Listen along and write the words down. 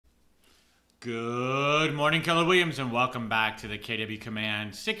Good morning, Keller Williams, and welcome back to the KW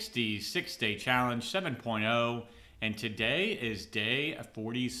Command 66-Day Challenge 7.0, and today is day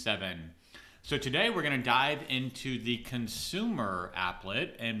 47. So today we're going to dive into the consumer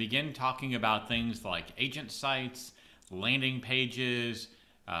applet and begin talking about things like agent sites, landing pages,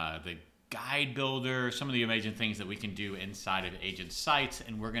 the guide builder, some of the amazing things that we can do inside of agent sites,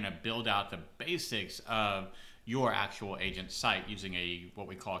 and we're going to build out the basics of your actual agent site using what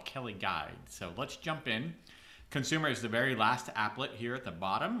we call a Kelly guide. So let's jump in. Consumer is the very last applet here at the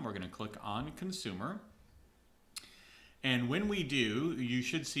bottom. We're going to click on consumer. And when we do, you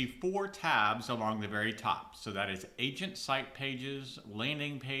should see 4 tabs along the very top. So that is agent site pages,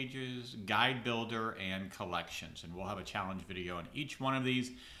 landing pages, guide builder, and collections. And we'll have a challenge video on each one of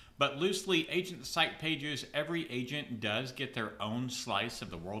these. But loosely, agent site pages, every agent does get their own slice of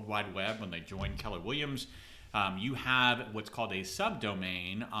the World Wide Web when they join Keller Williams. You have what's called a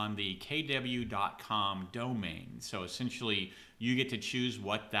subdomain on the kw.com domain. So essentially, you get to choose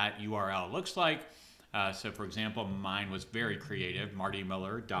what that URL looks like. So for example, mine was very creative,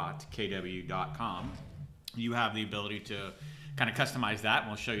 martymiller.kw.com. You have the ability to kind of customize that, and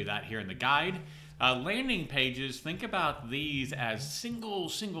we'll show you that here in the guide. Landing pages, think about these as single,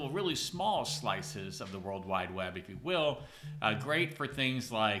 really small slices of the World Wide Web, if you will. Great for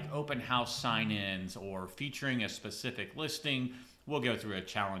things like open house sign-ins or featuring a specific listing. We'll go through a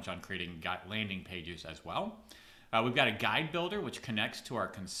challenge on creating landing pages as well. We've got a guide builder which connects to our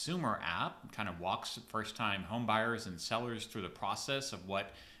consumer app, kind of walks first-time home buyers and sellers through the process of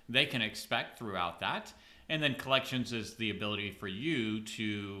what they can expect throughout that. And then collections is the ability for you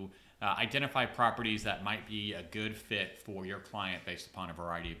to identify properties that might be a good fit for your client based upon a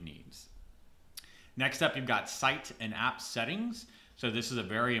variety of needs. Next up, you've got site and app settings. So this is a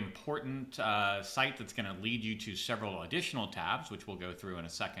very important site that's going to lead you to several additional tabs, which we'll go through in a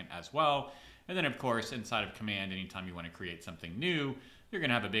second as well. And then, of course, inside of Command, anytime you want to create something new, you're going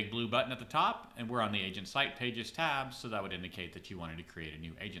to have a big blue button at the top, and we're on the Agent Site Pages tab, so that would indicate that you wanted to create a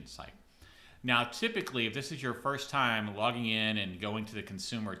new agent site. Now, typically, if this is your first time logging in and going to the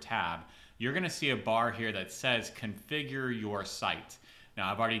Consumer tab, you're going to see a bar here that says Configure Your Site.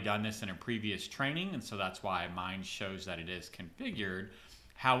 Now, I've already done this in a previous training, and so that's why mine shows that it is configured.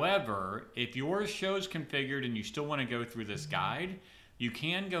 However, if yours shows configured and you still want to go through this guide, you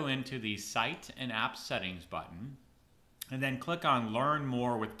can go into the Site and App Settings button and then click on Learn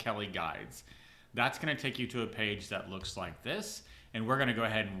More with Kelly Guides. That's going to take you to a page that looks like this. And we're going to go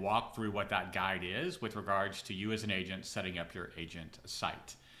ahead and walk through what that guide is with regards to you as an agent setting up your agent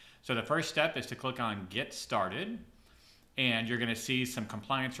site. So the first step is to click on Get Started, and you're going to see some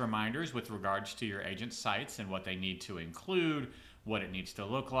compliance reminders with regards to your agent sites and what they need to include, what it needs to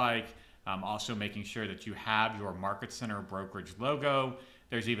look like, also making sure that you have your Market Center brokerage logo.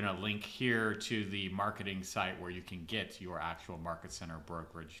 There's even a link here to the marketing site where you can get your actual Market Center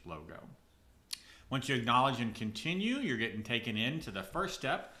brokerage logo. Once you acknowledge and continue, you're getting taken into the first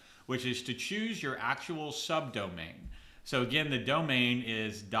step, which is to choose your actual subdomain. So again, the domain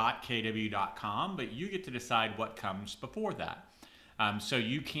is .kw.com, but you get to decide what comes before that. So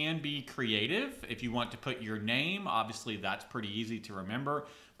you can be creative if you want to put your name. Obviously, that's pretty easy to remember.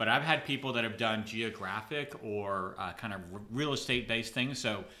 But I've had people that have done geographic or kind of real estate-based things.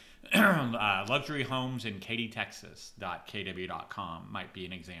 So luxury homes in Katy, Texas.kw.com might be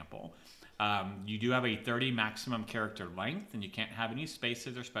an example. You do have a 30 maximum character length, and you can't have any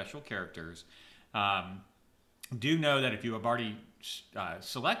spaces or special characters. Do know that if you have already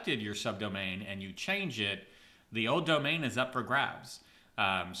selected your subdomain and you change it, the old domain is up for grabs.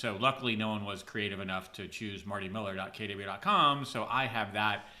 So luckily, no one was creative enough to choose martymiller.kw.com, so I have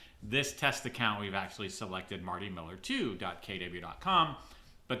that. This test account, we've actually selected martymiller2.kw.com,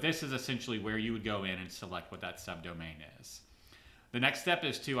 but this is essentially where you would go in and select what that subdomain is. The next step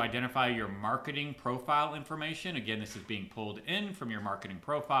is to identify your marketing profile information. Again, this is being pulled in from your marketing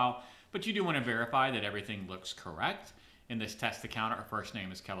profile, but you do want to verify that everything looks correct. In this test account, our first name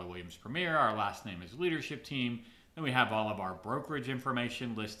is Keller Williams Premier, our last name is Leadership Team, and we have all of our brokerage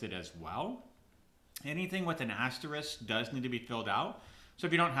information listed as well. Anything with an asterisk does need to be filled out. So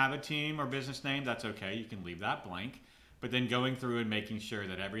if you don't have a team or business name, that's okay. You can leave that blank. But then going through and making sure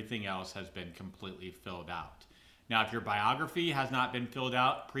that everything else has been completely filled out. Now, if your biography has not been filled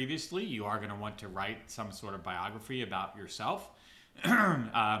out previously, you are going to want to write some sort of biography about yourself.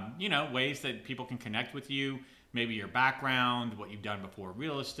 You know, ways that people can connect with you, maybe your background, what you've done before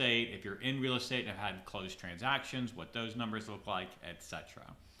real estate, if you're in real estate and have had closed transactions, what those numbers look like, etc.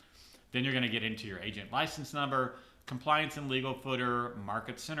 Then you're going to get into your agent license number, compliance and legal footer,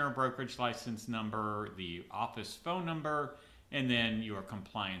 Market Center brokerage license number, the office phone number, and then your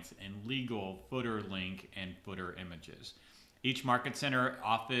compliance and legal footer link and footer images. Each market center,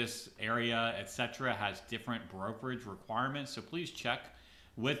 office, area, etc. has different brokerage requirements, so please check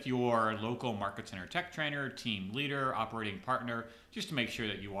with your local market center tech trainer, team leader, operating partner, just to make sure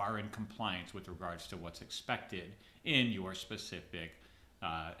that you are in compliance with regards to what's expected in your specific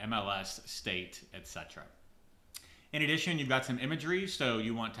MLS, state, etc. In addition, you've got some imagery, so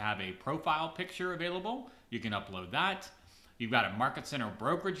you want to have a profile picture available. You can upload that. You've got a market center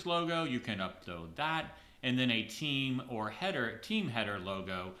brokerage logo. You can upload that. And then a team or team header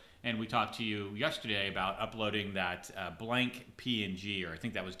logo. And we talked to you yesterday about uploading that blank PNG, or I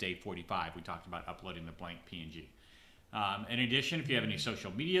think that was day 45. We talked about uploading the blank PNG. In addition, if you have any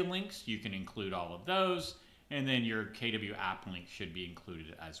social media links, you can include all of those. And then your KW app link should be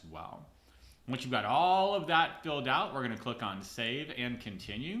included as well. Once you've got all of that filled out, we're going to click on Save and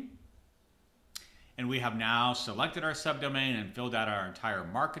Continue. And we have now selected our subdomain and filled out our entire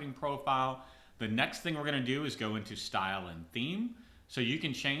marketing profile. The next thing we're going to do is go into Style and Theme. So you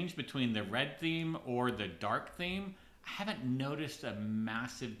can change between the red theme or the dark theme. I haven't noticed a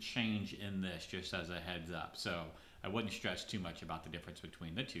massive change in this, just as a heads up. So I wouldn't stress too much about the difference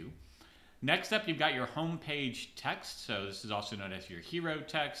between the two. Next up, you've got your homepage text. So this is also known as your hero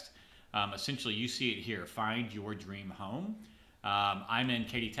text. Essentially, you see it here, find your dream home. I'm in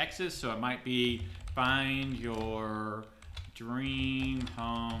Katy, Texas, so it might be find your dream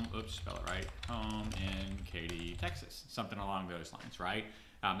home, oops, spell it right, home in Katy, Texas. Something along those lines, right?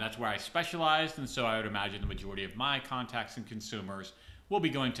 That's where I specialized, and so I would imagine the majority of my contacts and consumers will be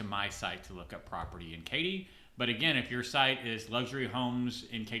going to my site to look up property in Katy. But again, if your site is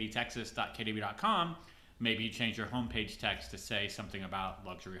luxuryhomesinkatytexas.kw.com, maybe you change your homepage text to say something about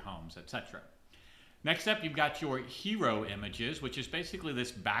luxury homes, etc. Next up, you've got your hero images, which is basically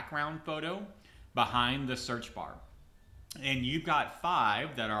this background photo behind the search bar. And you've got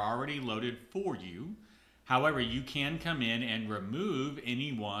 5 that are already loaded for you. However, you can come in and remove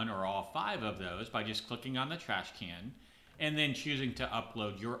any one or all 5 of those by just clicking on the trash can and then choosing to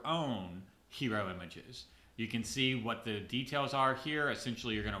upload your own hero images. You can see what the details are here.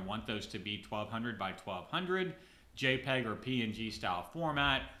 Essentially, you're going to want those to be 1200 by 1200, JPEG or PNG style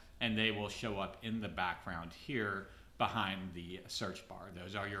format, and they will show up in the background here behind the search bar.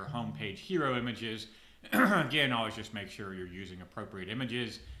 Those are your homepage hero images. Again, always just make sure you're using appropriate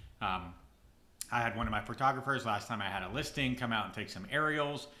images. I had one of my photographers last time I had a listing come out and take some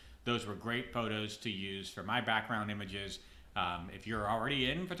aerials. Those were great photos to use for my background images. If you're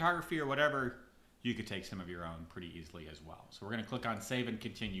already in photography or whatever, you could take some of your own pretty easily as well. So we're going to click on Save and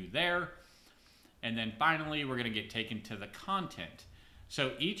Continue there. And then finally, we're going to get taken to the content.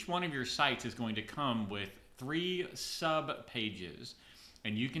 So each one of your sites is going to come with 3 sub pages,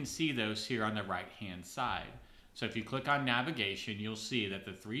 and you can see those here on the right-hand side. So if you click on navigation, you'll see that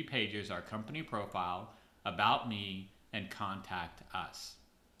the 3 pages are company profile, about me, and contact us.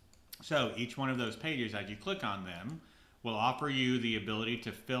 So each one of those pages, as you click on them, will offer you the ability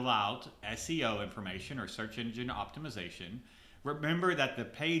to fill out SEO information or search engine optimization. Remember that the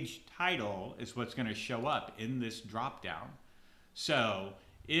page title is what's going to show up in this drop-down. So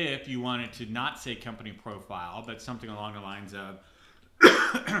if you wanted to not say company profile, but something along the lines of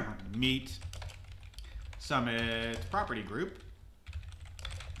Meet Summit Property Group,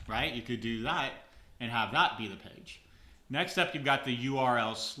 right? You could do that and have that be the page. Next up, you've got the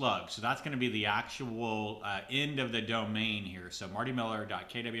URL slug. So that's going to be the actual end of the domain here. So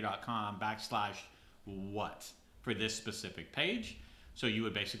martymiller.kw.com/what for this specific page. So you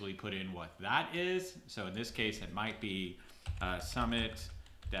would basically put in what that is. So in this case, it might be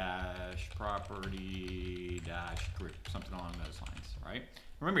summit-property-group, something along those lines, right?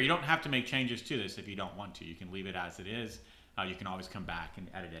 Remember, you don't have to make changes to this if you don't want to. You can leave it as it is. You can always come back and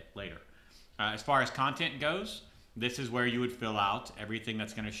edit it later. As far as content goes, this is where you would fill out everything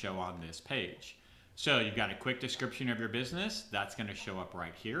that's going to show on this page. So you've got a quick description of your business. That's going to show up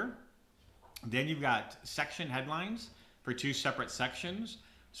right here. Then you've got section headlines for 2 separate sections.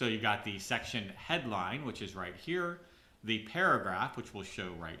 So you've got the section headline, which is right here, the paragraph, which will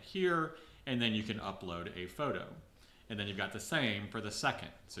show right here, and then you can upload a photo. And then you've got the same for the second.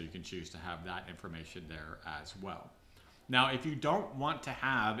 So you can choose to have that information there as well. Now, if you don't want to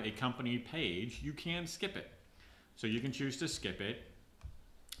have a company page, you can skip it. So you can choose to skip it.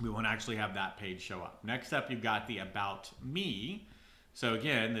 We won't actually have that page show up. Next up, you've got the About Me. So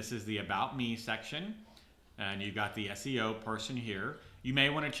again, this is the About Me section. And you've got the SEO person here. You may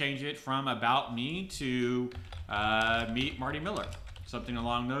want to change it from About Me to Meet Marty Miller. Something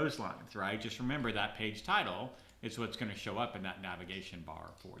along those lines, right? Just remember that page title is what's going to show up in that navigation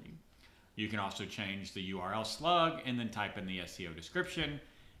bar for you. You can also change the URL slug and then type in the SEO description.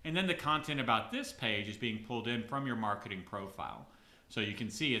 And then the content about this page is being pulled in from your marketing profile. So you can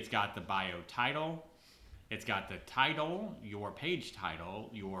see it's got the bio title, it's got the title, your page title,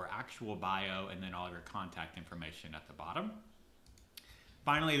 your actual bio, and then all your contact information at the bottom.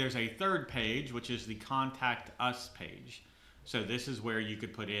 Finally, there's a third page, which is the Contact Us page. So this is where you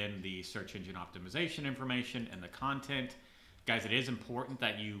could put in the search engine optimization information and the content. Guys, it is important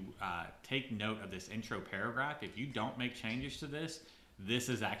that you take note of this intro paragraph. If you don't make changes to this, this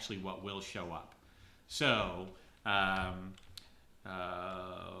is actually what will show up. So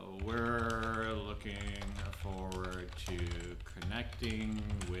we're looking forward to connecting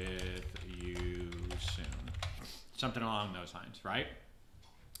with you soon. Something along those lines, right?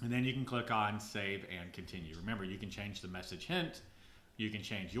 And then you can click on Save and Continue. Remember, you can change the message hint. You can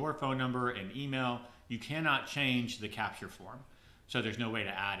change your phone number and email. You cannot change the capture form. So there's no way to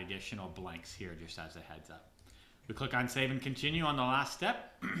add additional blanks here, just as a heads up. We click on Save and Continue on the last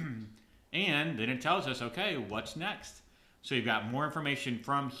step. And then it tells us, okay, what's next? So you've got more information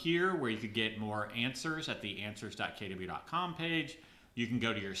from here where you could get more answers at the answers.kw.com page. You can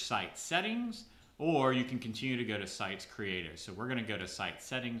go to your site settings, or you can continue to go to Sites Creator. So we're gonna go to Site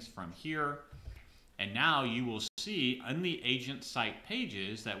Settings from here. And now you will see on the agent site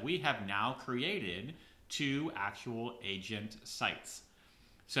pages that we have now created 2 actual agent sites.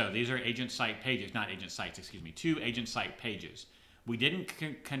 So these are agent site pages, not agent sites, excuse me, 2 agent site pages. We didn't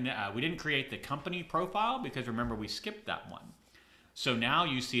create the company profile because remember we skipped that one. So now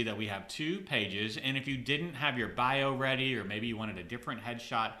you see that we have 2 pages, and if you didn't have your bio ready or maybe you wanted a different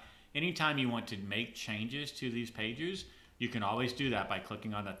headshot, anytime you want to make changes to these pages, you can always do that by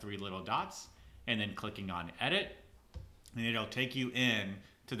clicking on the 3 little dots and then clicking on Edit, and it'll take you in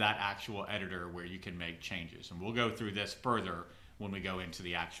to that actual editor where you can make changes. And we'll go through this further when we go into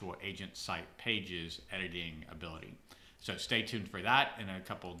the actual agent site pages editing ability. So stay tuned for that in a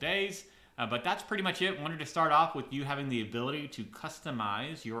couple of days. But that's pretty much it. Wanted to start off with you having the ability to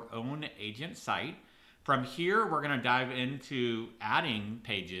customize your own agent site. From here, we're going to dive into adding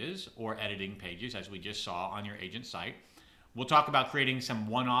pages or editing pages, as we just saw on your agent site. We'll talk about creating some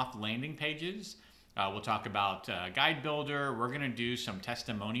one-off landing pages. We'll talk about Guide Builder. We're going to do some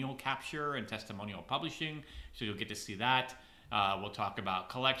testimonial capture and testimonial publishing, so you'll get to see that. We'll talk about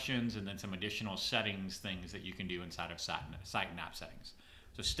collections and then some additional settings, things that you can do inside of site and app settings.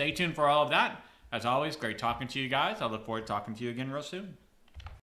 So stay tuned for all of that. As always, great talking to you guys. I look forward to talking to you again real soon.